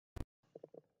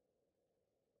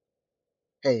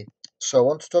Hey, so I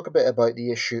want to talk a bit about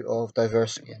the issue of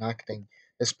diversity in acting.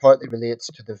 This partly relates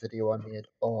to the video I made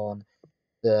on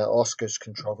the Oscars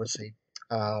controversy,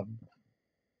 um,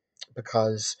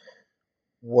 because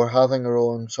we're having our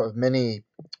own sort of mini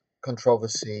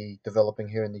controversy developing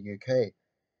here in the UK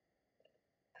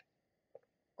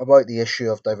about the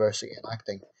issue of diversity in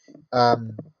acting.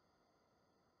 Um,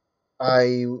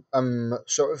 I am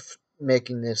sort of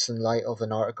making this in light of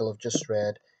an article I've just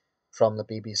read from the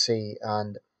BBC,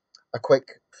 and a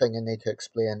quick thing I need to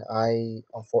explain. I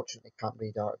unfortunately can't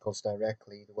read articles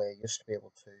directly the way I used to be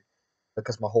able to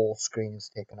because my whole screen is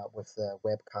taken up with the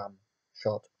webcam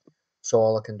shot. So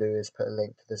all I can do is put a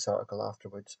link to this article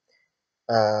afterwards.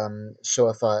 So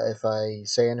if I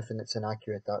say anything that's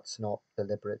inaccurate, that's not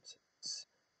deliberate. It's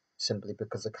simply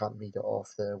because I can't read it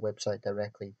off the website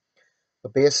directly.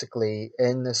 But basically,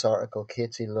 in this article,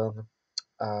 Katie Leung,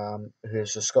 who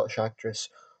is a Scottish actress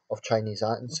of Chinese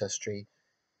ancestry,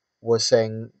 was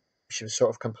saying she was sort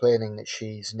of complaining that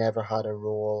she's never had a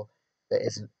role that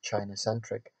isn't China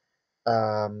centric.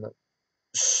 Um,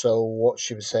 so what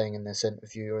she was saying in this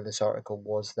interview or this article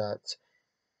was that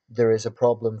there is a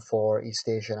problem for East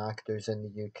Asian actors in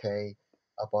the UK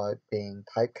about being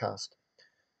typecast.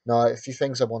 Now, a few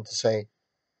things I want to say.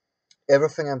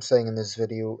 Everything I'm saying in this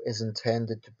video is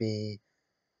intended to be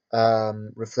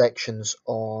reflections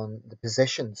on the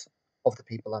positions of the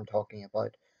people I'm talking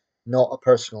about, not a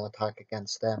personal attack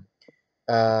against them.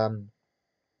 Um,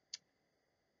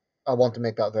 I want to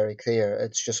make that very clear.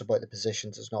 It's just about the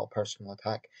positions. It's not a personal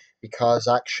attack because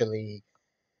actually,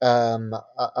 I'm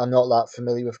not that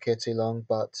familiar with Katie Leung,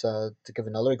 but to give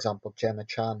another example, Gemma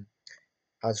Chan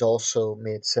has also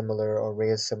made similar or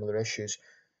raised similar issues.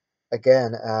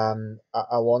 Again,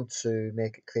 I want to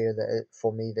make it clear that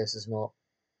for me, this is not,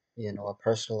 a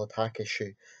personal attack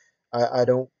issue. I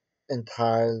don't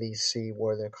entirely see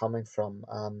where they're coming from.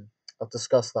 I'll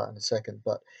discuss that in a second,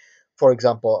 but for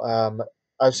example,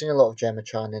 I've seen a lot of Gemma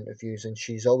Chan interviews, and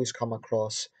she's always come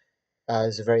across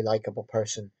as a very likable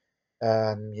person.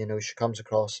 She comes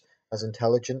across as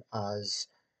intelligent, as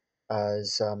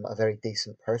a very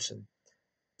decent person.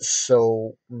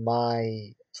 So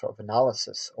my sort of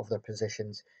analysis of their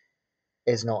positions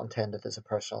is not intended as a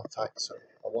personal attack. So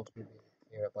I want to be really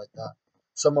clear about that.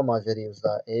 Some of my videos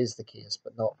that is the case,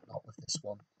 but not with this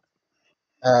one.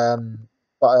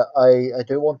 But I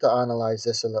do want to analyze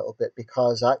this a little bit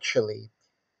because actually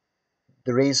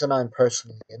the reason I'm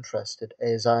personally interested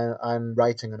is I'm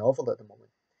writing a novel at the moment,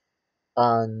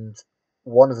 and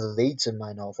one of the leads in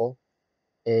my novel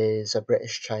is a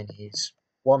British Chinese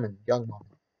woman, young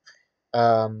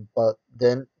woman. But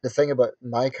then the thing about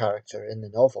my character in the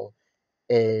novel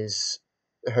is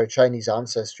her Chinese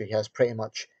ancestry has pretty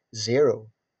much zero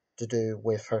to do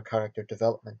with her character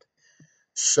development.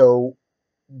 So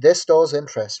this does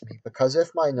interest me because if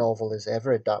my novel is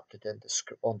ever adapted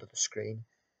onto the screen,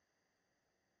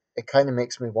 it kind of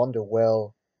makes me wonder,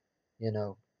 well, you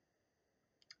know,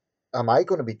 am I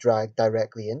going to be dragged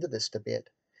directly into this debate?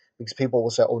 Because people will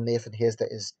say, "Oh, Nathan Hayes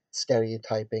is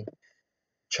stereotyping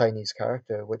Chinese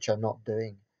character," which I'm not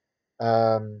doing.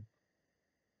 Um,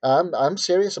 I'm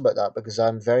serious about that because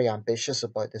I'm very ambitious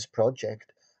about this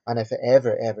project, and if it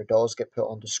ever does get put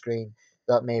on the screen,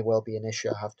 that may well be an issue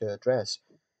I have to address.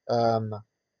 Um,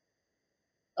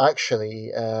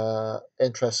 Actually,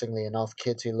 interestingly enough,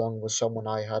 Katie Leung was someone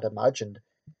I had imagined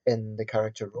in the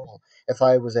character role. If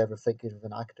I was ever thinking of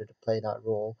an actor to play that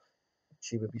role,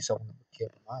 she would be someone that would came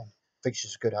to mind. I think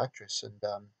she's a good actress.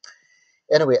 And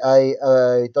anyway,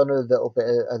 I done a little bit.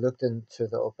 I looked into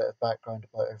a little bit of background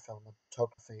about her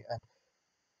cinematography, and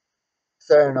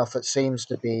fair enough, it seems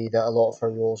to be that a lot of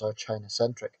her roles are China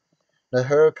centric. Now,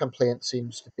 her complaint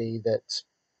seems to be that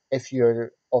if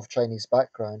you're of Chinese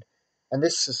background, and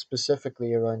this is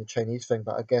specifically around the Chinese thing,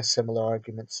 but I guess similar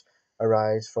arguments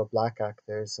arise for black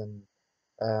actors and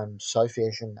South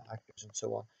Asian actors and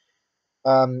so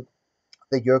on.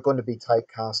 That you're going to be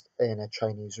typecast in a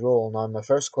Chinese role. Now, my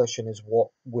first question is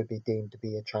what would be deemed to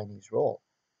be a Chinese role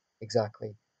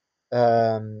exactly?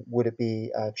 Would it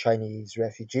be a Chinese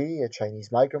refugee, a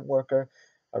Chinese migrant worker,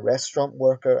 a restaurant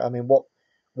worker? I mean,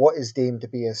 what is deemed to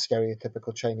be a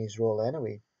stereotypical Chinese role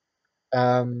anyway?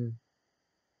 Um,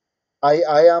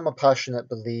 I am a passionate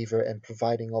believer in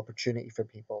providing opportunity for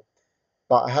people,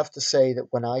 but I have to say that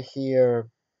when I hear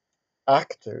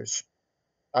actors,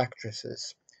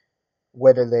 actresses,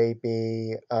 whether they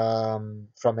be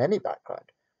from any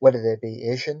background, whether they be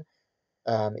Asian,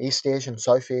 East Asian,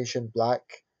 South Asian, black,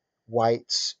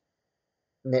 whites,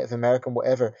 Native American,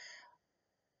 whatever,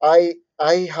 I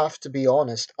have to be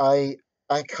honest. I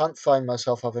can't find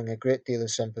myself having a great deal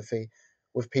of sympathy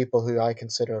with people who I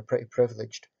consider pretty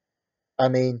privileged. I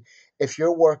mean, if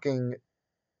you're working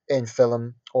in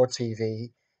film or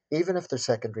TV, even if they're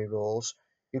secondary roles,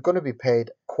 you're going to be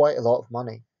paid quite a lot of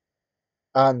money.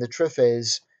 And the truth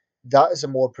is, that is a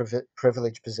more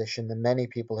privileged position than many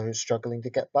people who are struggling to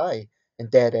get by in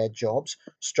dead end jobs,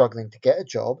 struggling to get a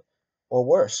job, or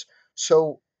worse.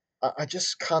 So I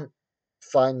just can't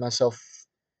find myself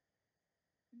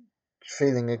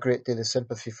feeling a great deal of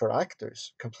sympathy for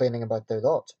actors complaining about their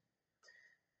lot.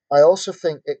 I also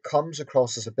think it comes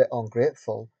across as a bit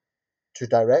ungrateful to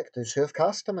directors who have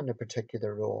cast them in a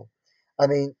particular role. I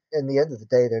mean, in the end of the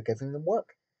day, they're giving them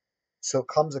work. So it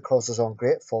comes across as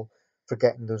ungrateful for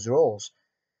getting those roles.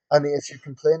 I mean, if you're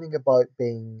complaining about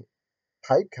being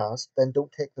typecast, then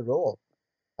don't take the role.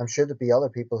 I'm sure there'll be other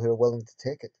people who are willing to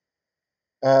take it.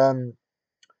 Um,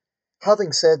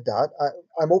 Having said that,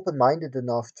 I'm open minded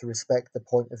enough to respect the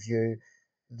point of view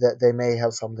that they may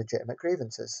have some legitimate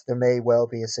grievances. There may well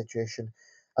be a situation.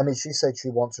 I mean, she said she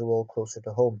wants a role closer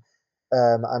to home.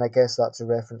 And I guess that's a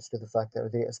reference to the fact that her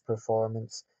latest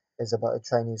performance is about a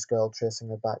Chinese girl tracing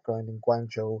her background in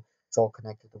Guangzhou. It's all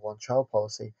connected to one child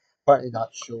policy. Apparently, that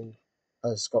show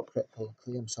has got critical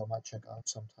acclaim, so I might check it out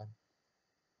sometime.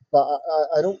 But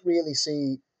I don't really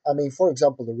see. I mean, for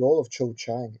example, the role of Cho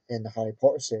Chang in the Harry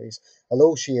Potter series,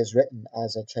 although she is written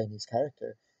as a Chinese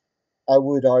character, I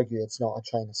would argue it's not a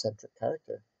China centric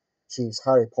character. She's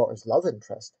Harry Potter's love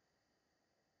interest.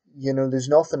 You know, there's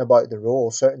nothing about the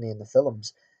role, certainly in the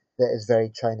films, that is very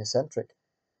China centric.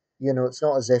 You know, it's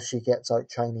not as if she gets out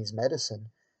Chinese medicine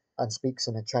and speaks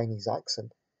in a Chinese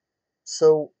accent.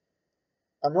 So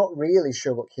I'm not really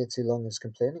sure what Katie Leung is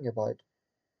complaining about.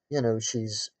 You know,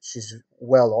 she's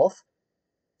well off.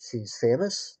 She's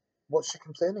famous. What's she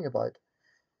complaining about?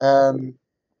 Um,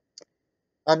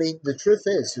 I mean, the truth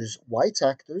is, there's white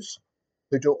actors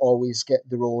who don't always get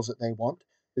the roles that they want.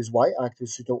 There's white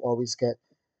actors who don't always get,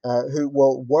 who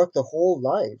will work their whole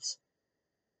lives,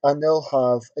 and they'll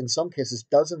have, in some cases,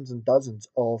 dozens and dozens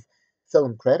of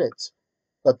film credits,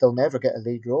 but they'll never get a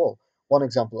lead role. One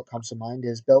example that comes to mind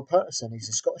is Bill Patterson. He's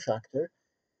a Scottish actor.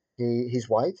 He's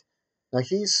white. Now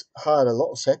he's had a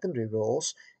lot of secondary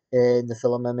roles in the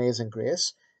film Amazing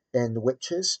Grace, in The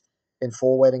Witches, in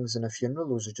Four Weddings and a Funeral.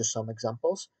 Those are just some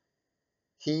examples.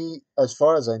 He, as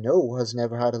far as I know, has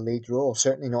never had a lead role,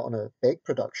 certainly not in a big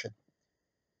production.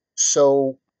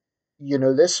 So, you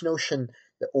know, this notion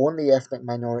that only ethnic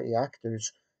minority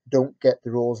actors don't get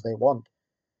the roles they want,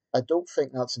 I don't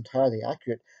think that's entirely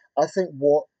accurate. I think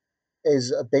what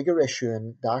is a bigger issue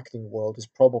in the acting world is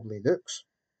probably looks.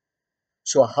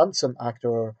 So a handsome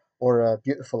actor or a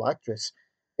beautiful actress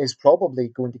is probably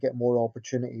going to get more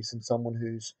opportunities than someone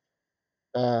who's,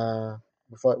 uh,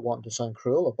 without wanting to sound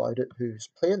cruel about it, who's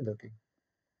plain looking.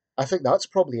 I think that's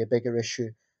probably a bigger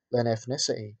issue than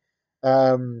ethnicity.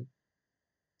 Um,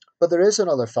 but there is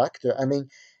another factor. I mean,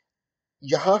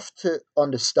 you have to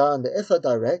understand that if a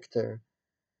director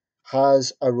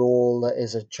has a role that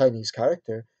is a Chinese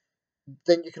character,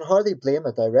 then you can hardly blame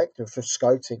a director for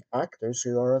scouting actors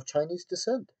who are of Chinese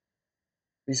descent.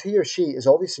 Because he or she is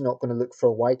obviously not going to look for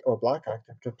a white or black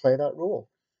actor to play that role.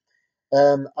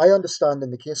 I understand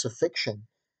in the case of fiction,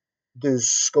 there's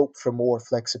scope for more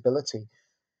flexibility,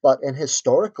 but in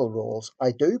historical roles,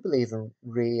 I do believe in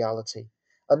reality.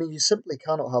 I mean, you simply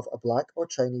cannot have a black or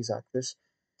Chinese actress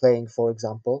playing, for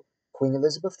example, Queen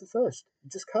Elizabeth I. You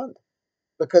just can't,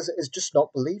 because it is just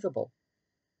not believable.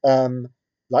 Um,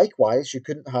 Likewise, you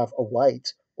couldn't have a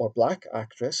white or black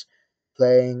actress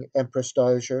playing Empress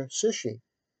Dowager Sushi.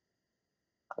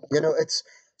 You know, it's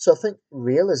so I think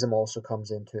realism also comes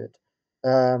into it.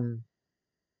 Um,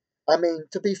 I mean,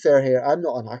 to be fair here, I'm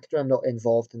not an actor. I'm not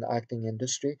involved in the acting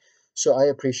industry, so I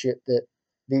appreciate that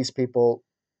these people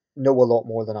know a lot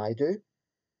more than I do.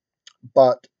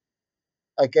 But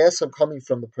I guess I'm coming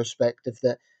from the perspective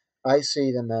that I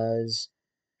see them as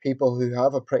people who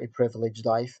have a pretty privileged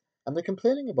life, and they're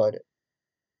complaining about it.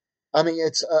 I mean,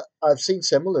 it's I've seen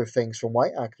similar things from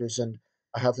white actors, and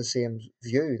I have the same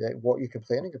view that what you're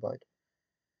complaining about.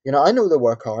 You know, I know they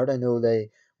work hard. I know they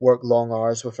work long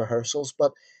hours with rehearsals,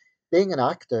 but being an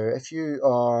actor, if you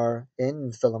are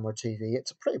in film or TV,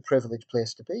 it's a pretty privileged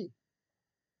place to be.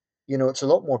 You know, it's a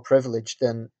lot more privileged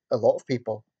than a lot of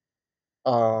people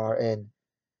are in.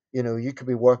 You know, you could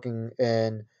be working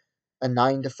in a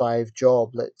 9 to 5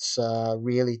 job that's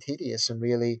really tedious and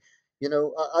really, you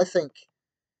know, I think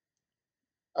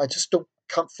I just don't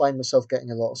can't find myself getting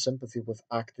a lot of sympathy with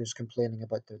actors complaining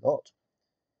about their lot.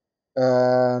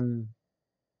 Um,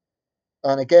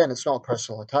 and again, it's not a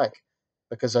personal attack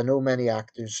because I know many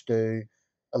actors do.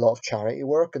 a lot of charity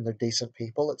work and they're decent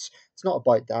people. It's not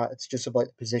about that. It's just about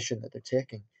the position that they're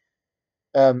taking.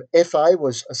 If I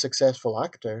was a successful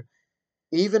actor,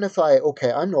 even if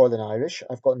okay, I'm Northern Irish,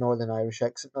 I've got Northern Irish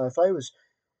accent. Now, if I was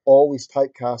always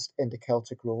typecast into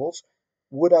Celtic roles,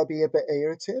 would I be a bit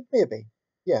irritated? Maybe,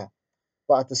 yeah.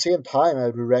 But at the same time, I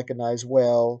would recognize,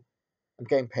 well, I'm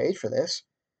getting paid for this.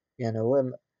 You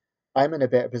know, I'm in a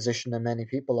better position than many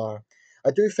people are.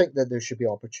 I do think that there should be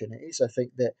opportunities. I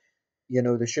think that,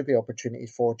 there should be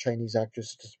opportunities for Chinese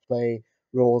actors to play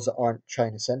roles that aren't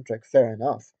China centric. Fair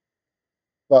enough.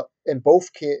 But in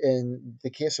the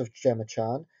case of Gemma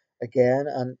Chan, again,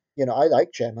 and I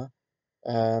like Gemma.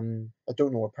 I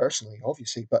don't know her personally,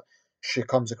 obviously, but she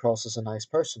comes across as a nice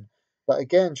person. But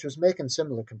again, she was making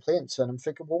similar complaints, and I'm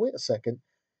thinking, well, wait a second.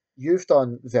 You've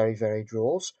done very varied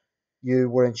roles. You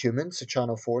were in Humans, a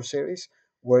Channel 4 series,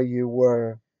 where you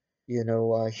were,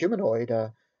 a humanoid,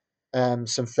 a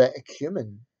synthetic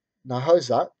human. Now, how's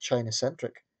that China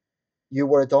centric? You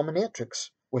were a dominatrix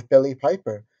with Billy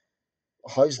Piper.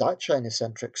 How's that China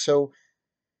centric? So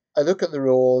I look at the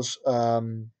roles.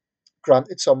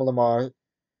 Granted, some of them are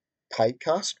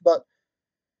typecast, but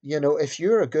if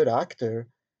you're a good actor,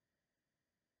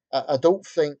 I don't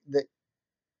think that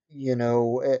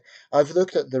I've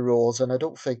looked at the roles, and I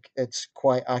don't think it's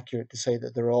quite accurate to say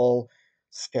that they're all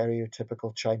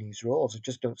stereotypical Chinese roles. I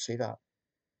just don't see that.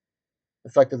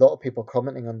 In fact, a lot of people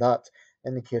commenting on that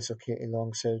in the case of Katie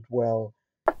Leung said, well,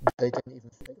 they didn't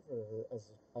even think of her as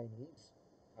a Chinese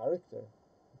character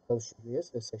until she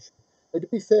raised this issue. Now, to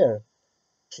be fair,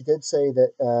 she did say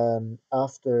that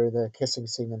after the kissing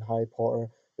scene in Harry Potter,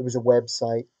 there was a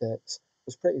website that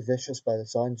was pretty vicious by the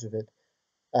sounds of it,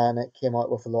 and it came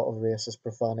out with a lot of racist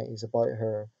profanities about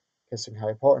her kissing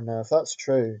Harry Potter. Now, if that's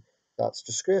true, that's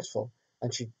disgraceful,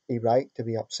 and she'd be right to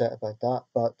be upset about that.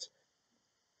 But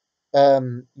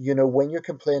when you're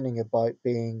complaining about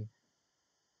being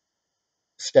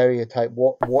stereotyped,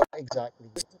 what exactly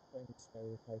is a kind of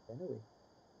stereotype anyway?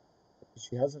 Because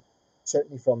she hasn't,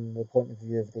 certainly from the point of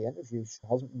view of the interview, she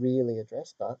hasn't really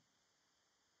addressed that.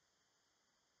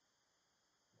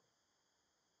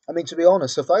 I mean, to be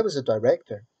honest, if I was a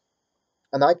director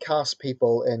and I cast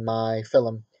people in my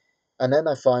film, and then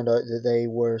I found out that they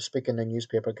were speaking in a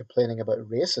newspaper complaining about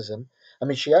racism. I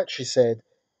mean, she actually said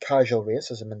casual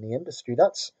racism in the industry.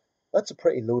 That's a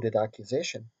pretty loaded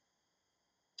accusation.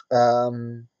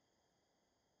 Um,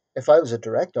 if I was a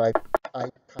director, I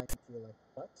kind of feel like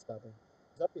backstabbing.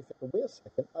 Because I'd be thinking, wait a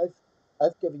second,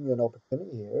 I've given you an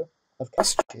opportunity here. I've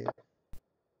cast you,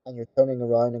 and you're turning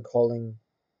around and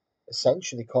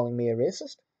essentially calling me a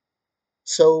racist.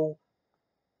 So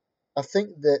I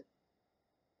think that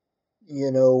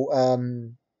you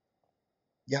know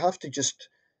you have to just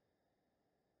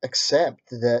accept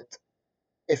that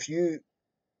if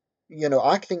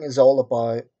acting is all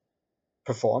about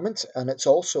performance, and it's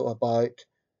also about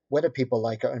whether people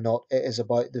like it or not. It is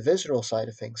about the visceral side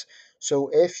of things. So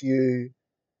if you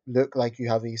look like you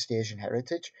have East Asian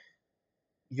heritage,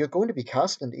 you're going to be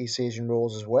cast into East Asian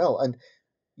roles as well. And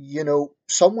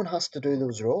someone has to do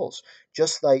those roles.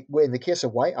 Just like in the case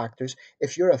of white actors,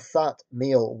 if you're a fat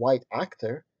male white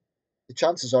actor, the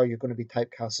chances are you're going to be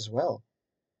typecast as well.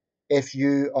 If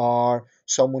you are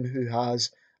someone who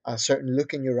has a certain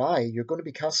look in your eye, you're going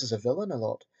to be cast as a villain a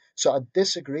lot. So I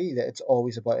disagree that it's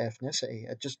always about ethnicity.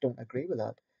 I just don't agree with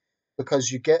that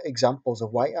because you get examples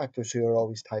of white actors who are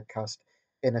always typecast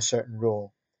in a certain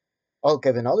role. I'll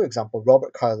give another example.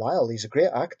 Robert Carlyle, he's a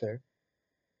great actor.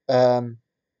 Um,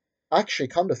 Actually,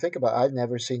 come to think about it, I've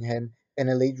never seen him in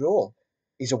a lead role.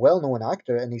 He's a well-known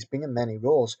actor and he's been in many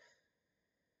roles.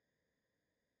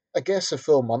 I guess a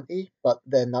full Monty, but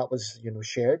then that was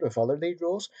shared with other lead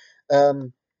roles.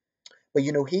 Um, but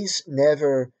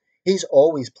he's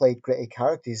always played gritty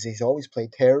characters. He's always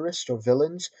played terrorists or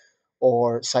villains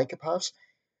or psychopaths.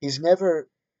 He's never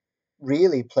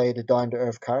really played a down to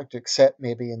earth character except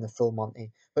maybe in the Full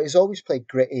Monty. But he's always played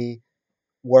gritty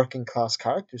working class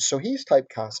characters. So he's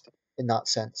typecast in that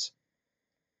sense.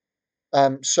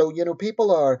 So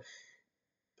people are.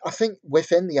 I think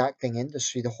within the acting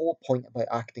industry, the whole point about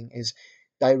acting is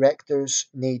directors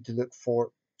need to look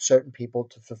for certain people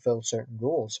to fulfill certain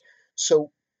roles.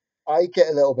 So I get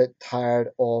a little bit tired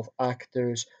of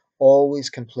actors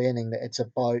always complaining that it's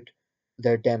about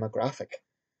their demographic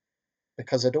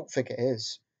because I don't think it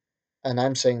is. And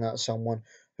I'm saying that as someone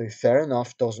who, fair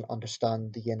enough, doesn't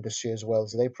understand the industry as well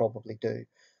as they probably do.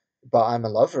 But I'm a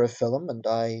lover of film, and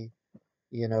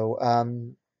you know,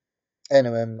 um,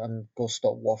 anyway, I'm going to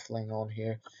stop waffling on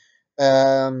here.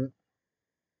 Um,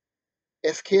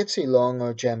 if Katie Long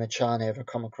or Gemma Chan ever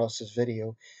come across this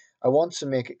video, I want to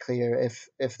make it clear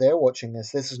if they're watching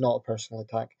this, this is not a personal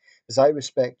attack, because I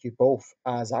respect you both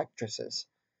as actresses.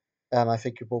 I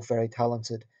think you're both very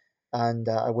talented, and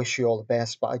I wish you all the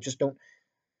best. But I just don't.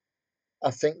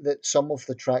 I think that some of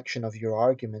the traction of your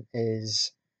argument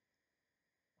is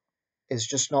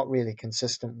just not really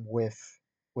consistent with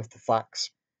the facts,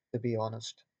 to be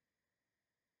honest.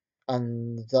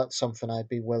 And that's something I'd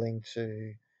be willing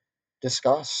to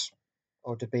discuss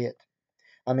or debate.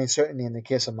 I mean, certainly in the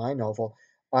case of my novel,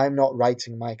 I'm not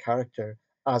writing my character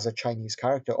as a Chinese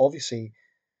character. Obviously,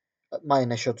 my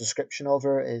initial description of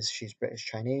her is she's British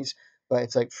Chinese, but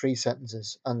it's like three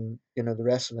sentences, and the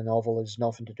rest of the novel is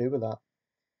nothing to do with that.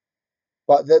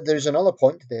 But there's another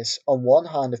point to this. On one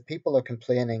hand, if people are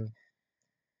complaining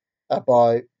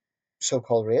about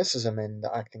so-called racism in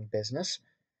the acting business,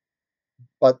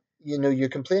 but you're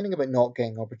complaining about not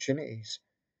getting opportunities,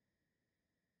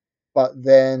 but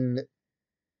then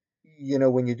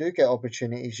when you do get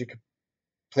opportunities, you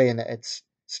complain that it's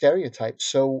stereotypes.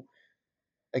 So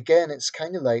again, it's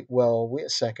kind of like, well, wait a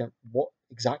second, what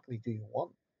exactly do you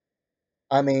want?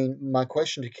 I mean, my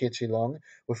question to Katie Leung,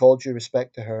 with all due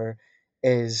respect to her,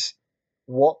 is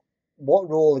what what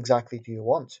role exactly do you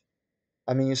want?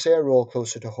 I mean, you say a role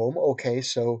closer to home. Okay,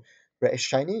 so British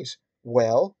Chinese.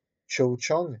 Well, Cho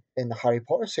Chung in the Harry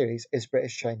Potter series is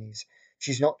British Chinese.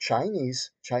 She's not Chinese.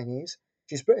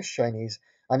 She's British Chinese.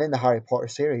 And in the Harry Potter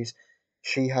series,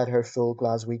 she had her full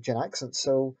Glaswegian accent,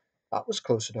 so that was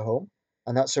closer to home.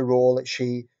 And that's a role that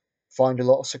she found a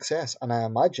lot of success and I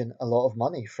imagine a lot of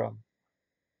money from.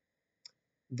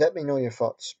 Let me know your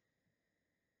thoughts.